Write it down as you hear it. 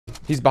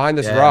He's behind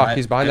this rock.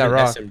 He's behind that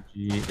rock.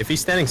 SMG. If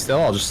he's standing still,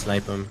 I'll just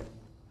snipe him.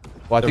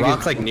 Well, I the think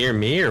rock's like near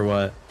me or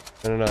what?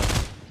 No.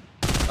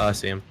 Oh, I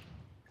see him.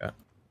 Okay.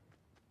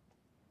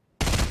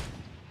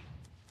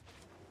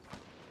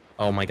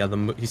 Oh my god,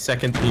 he's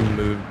second team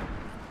moved.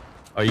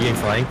 Oh, you getting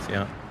flanked?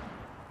 Yeah.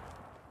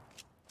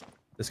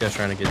 This guy's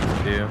trying to get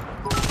to you.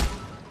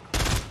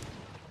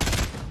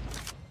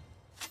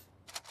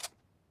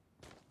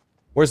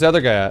 Where's the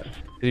other guy at? Did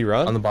he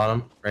run? On the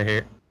bottom, right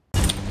here.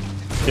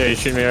 Yeah, you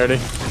shoot me already.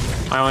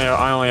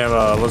 I only have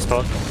a what's it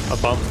called? A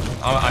pump.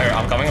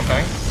 I'm coming.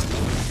 Okay.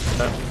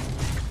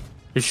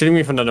 You're shooting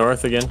me from the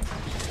north again.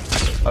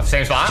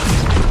 Same spot?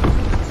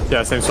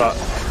 Yeah, same spot.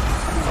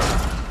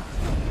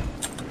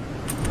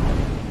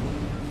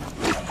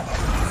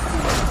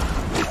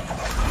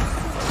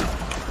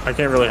 I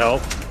can't really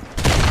help.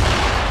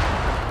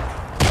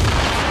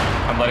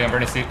 I'm letting him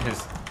burn his.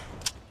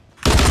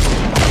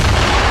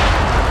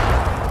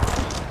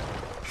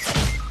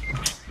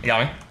 You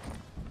got me.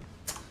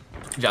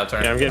 Good job,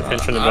 turn. Yeah, I'm getting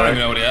pinched in the I don't back.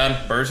 even know what he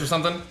had. Burst or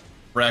something?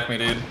 Wreck me,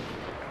 dude.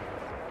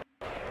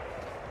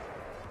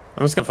 I'm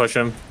just gonna push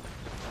him.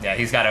 Yeah,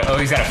 he's got a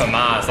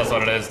FAMAS. That's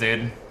what it is,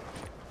 dude.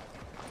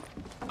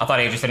 I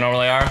thought he just didn't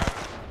normally are.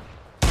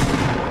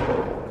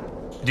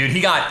 Dude, he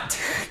got. This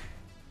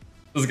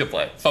is a good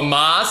play.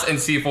 FAMAS and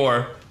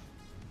C4.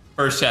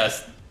 First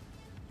chest.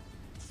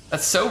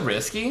 That's so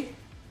risky.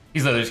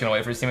 He's literally just gonna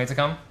wait for his teammate to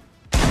come.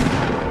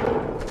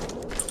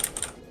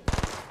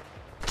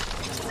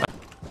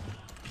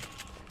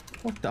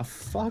 What the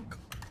fuck?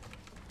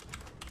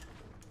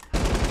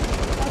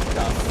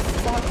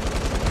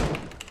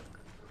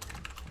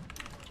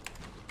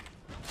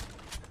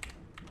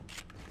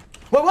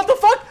 What the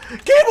fuck?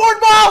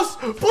 Keyboard mouse!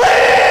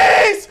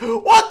 Please!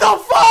 What the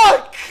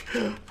fuck?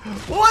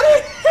 What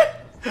is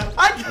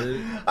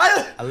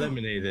I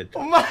Eliminated. I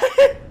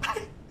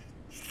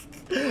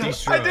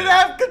didn't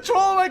have control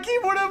of my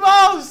keyboard and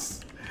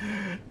mouse!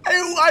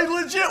 I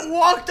legit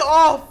walked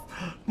off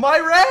my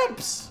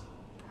ramps!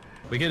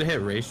 We could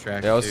hit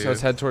racetrack. Yeah,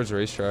 let's head towards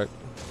racetrack.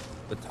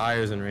 The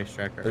tires in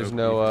racetrack are There's open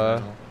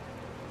no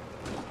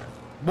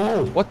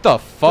Whoa! What the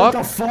fuck?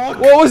 What the fuck?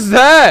 What was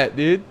that,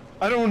 dude?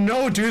 I don't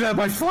know, dude. That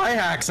my fly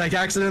hacks. I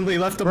accidentally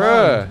left them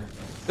Bruh. on.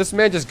 This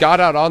man just got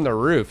out on the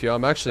roof, yo.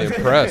 I'm actually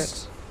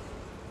impressed.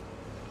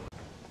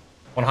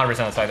 100%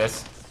 let's try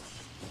this.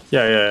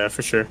 Yeah,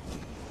 for sure.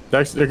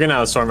 They're getting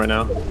out of the storm right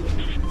now.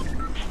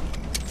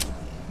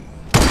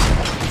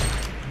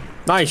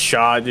 Nice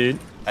shot, dude.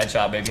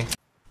 Headshot, baby.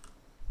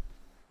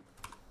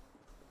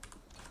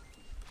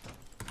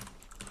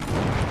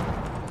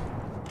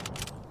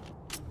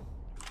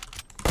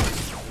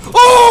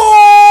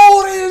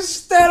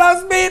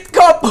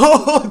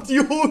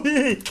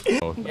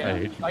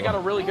 Yeah, I got a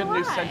really good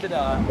new scented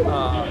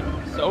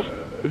soap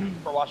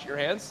for washing your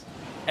hands,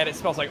 and it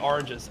smells like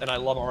oranges, and I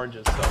love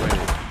oranges. So. Wait,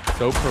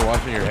 soap for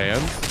washing your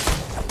hands?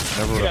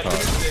 Never would have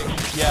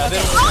thought. Yeah,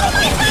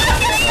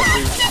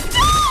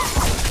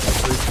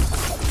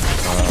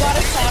 You got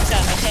a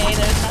shotgun, okay?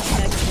 There's nothing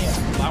I can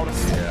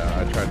do. Yeah,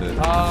 I tried to.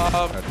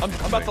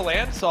 I'm about to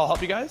land, so I'll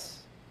help you guys.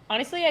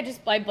 Honestly,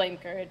 I blame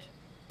Courage.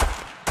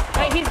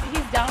 Right,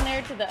 he's down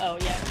there to the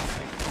yeah.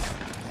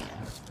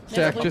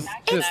 Jack, just.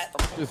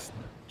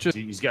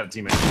 He's got a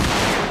teammate.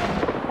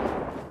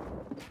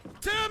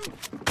 Tim!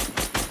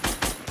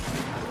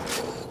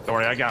 Don't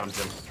worry, I got him,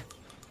 Tim.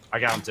 I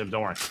got him, Tim.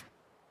 Don't worry.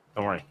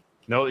 Don't worry.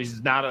 No, he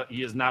is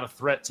not a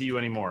threat to you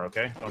anymore.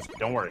 Okay?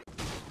 Don't worry.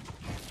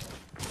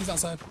 He's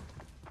outside.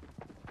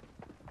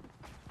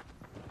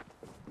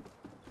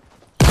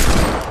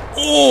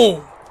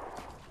 Oh!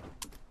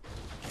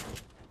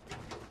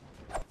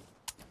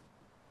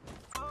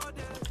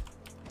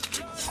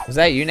 Was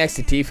that you next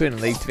to Tfue in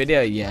the leaked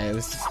video? Yeah, it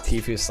was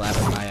Tfue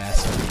slapping my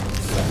ass.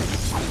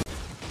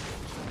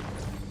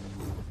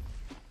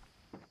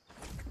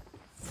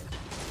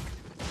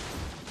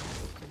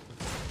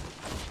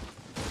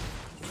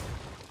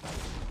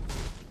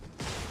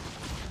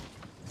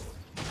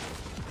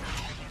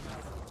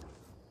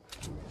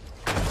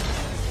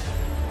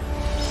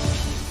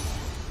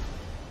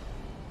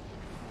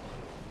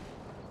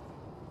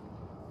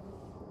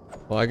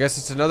 Well, I guess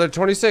it's another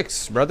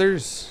 26,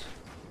 brothers.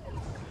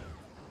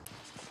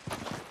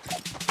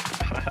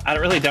 I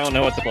really don't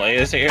know what the play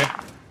is here.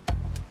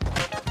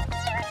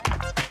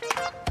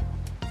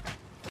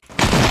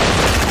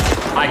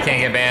 I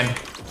can't get banned.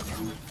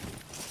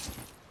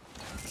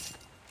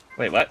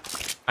 Wait,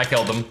 what? I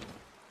killed him.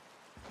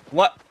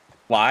 What?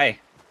 Why?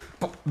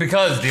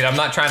 Because, dude, I'm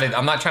not trying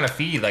to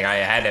feed. Like I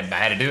had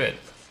to do it.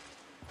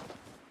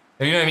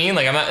 You know what I mean?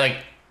 Like I'm not like.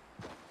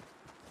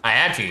 I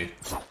had to.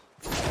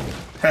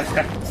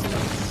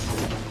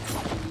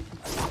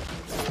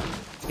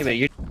 Yeah, but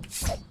you.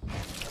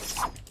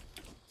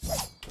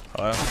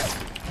 Hello?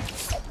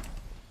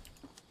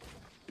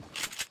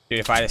 Dude,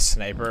 if I had a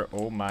sniper,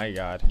 oh my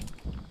god.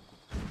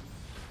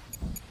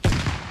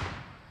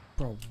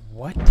 Bro,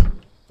 what?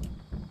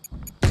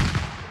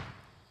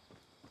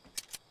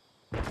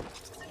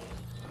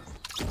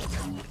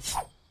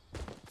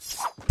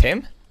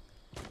 Tim?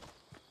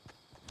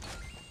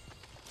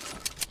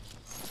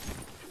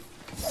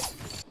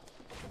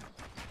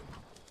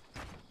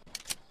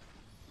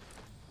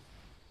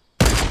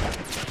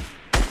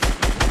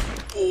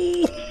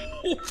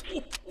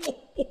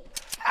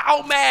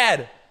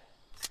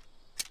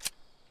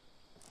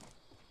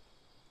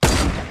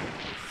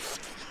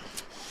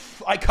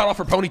 I cut off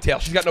her ponytail.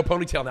 She's got no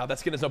ponytail now. That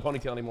skin has no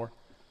ponytail anymore.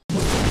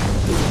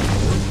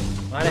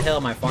 Why the hell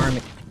am I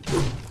farming?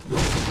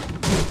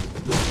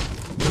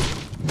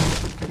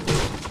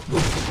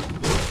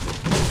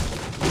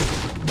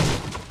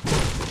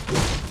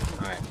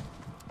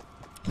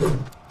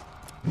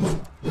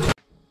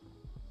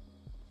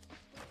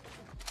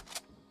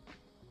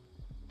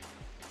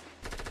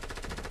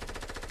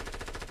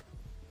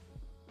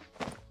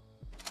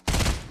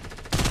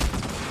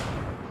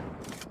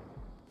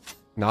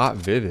 Not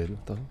vivid.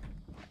 What the?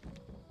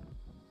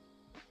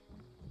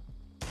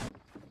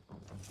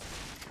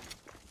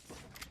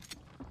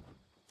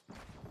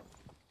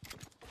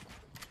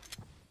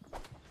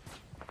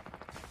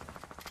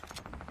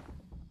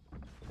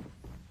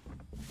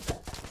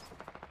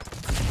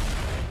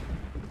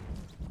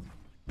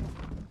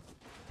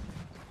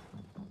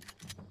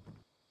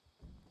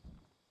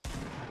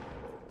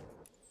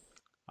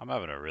 I'm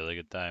having a really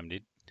good time,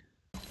 dude.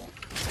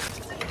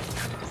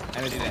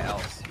 Anything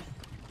else?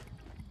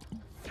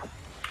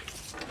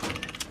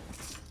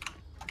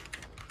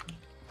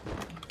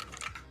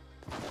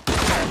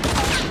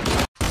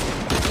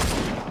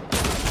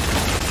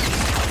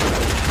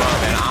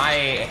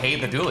 I hate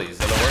the dualies.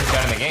 They're the worst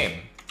gun in the game.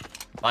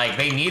 Like,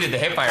 they needed the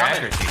hipfire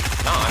accuracy.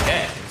 No, I'm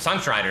dead.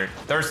 Sunstrider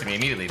thirsted me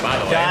immediately, by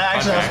the way. Yeah,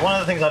 actually, that's one of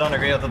the things I don't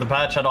agree with the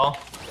patch at all.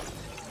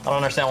 I don't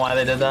understand why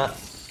they did that.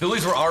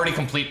 Dualies were already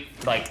complete,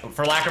 like,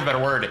 for lack of a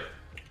better word,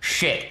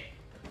 shit.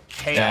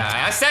 Hey,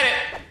 yeah. I said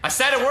it. I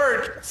said a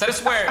word. I said a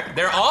swear.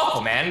 They're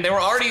awful, man. They were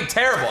already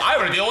terrible. I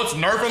would deal with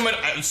nerf them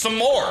and some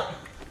more.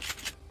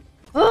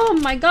 Oh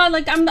my god,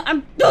 like I'm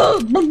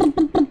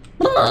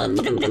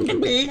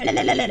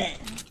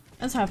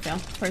That's how I feel,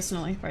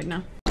 personally, right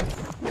now.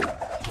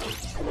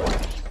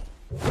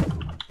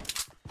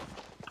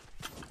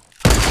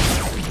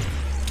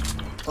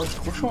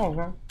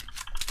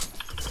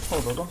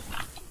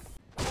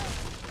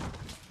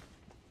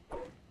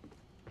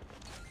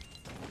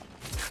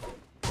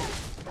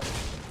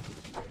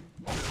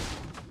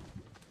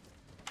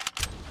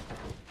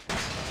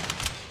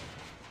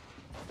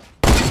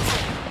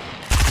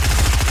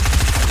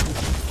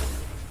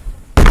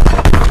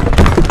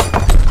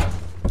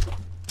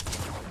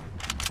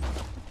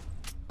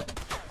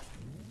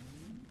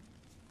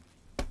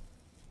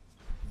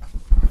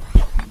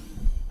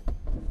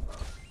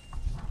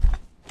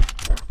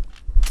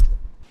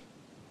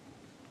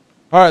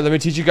 Alright, let me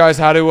teach you guys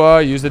how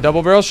to use the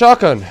double barrel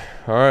shotgun.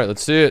 Alright,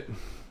 let's see it.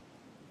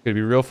 It's gonna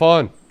be real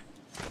fun.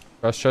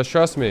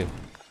 Trust me. Hey,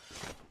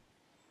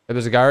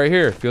 there's a guy right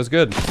here. Feels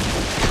good.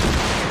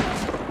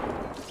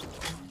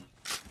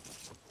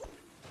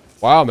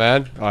 Wow,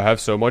 man. I have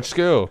so much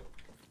skill.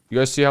 You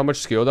guys see how much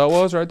skill that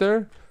was right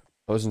there?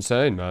 That was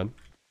insane, man.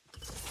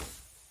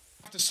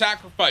 To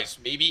sacrifice.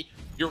 Maybe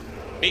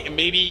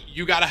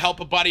you gotta help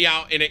a buddy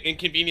out and it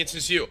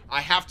inconveniences you. I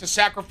have to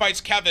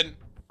sacrifice Kevin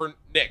for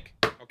Nick.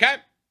 Okay?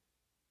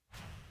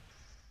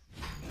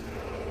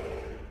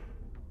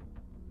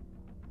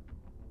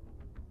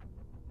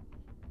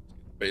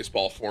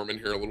 Baseball form in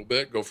here a little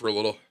bit. Go for a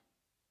little.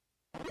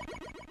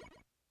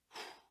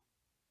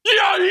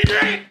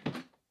 Yeah,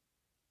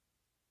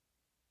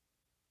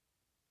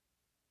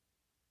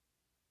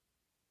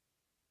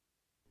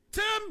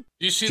 Tim,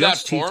 do you see that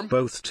form?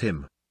 Both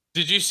Tim.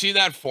 Did you see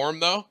that form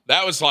though?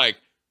 That was like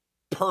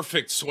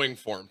perfect swing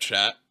form,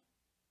 chat.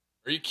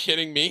 Are you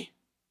kidding me?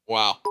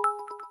 Wow.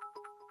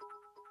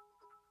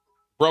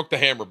 Broke the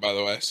hammer, by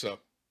the way, so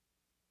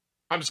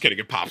I'm just kidding.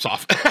 It pops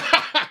off.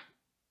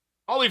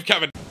 I'll leave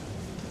Kevin.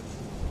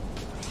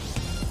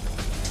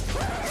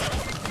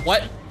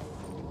 What?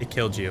 It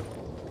killed you.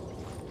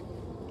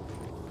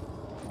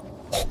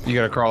 You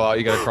gotta crawl out.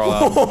 You gotta crawl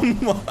out. Oh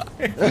my!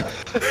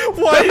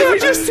 Why did we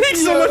just take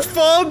so much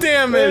fall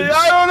damage?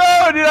 I don't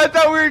know, dude. I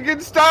thought we were getting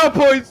style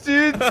points,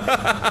 dude.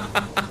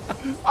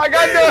 I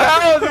got no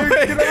health, dude.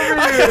 Get over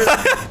here.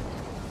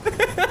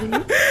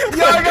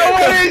 Yo, I got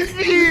 1 HP,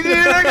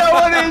 dude. I got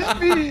 1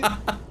 HP.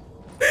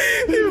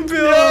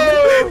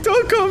 Bill,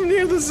 don't come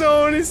near the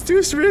zone. It's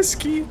too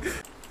risky.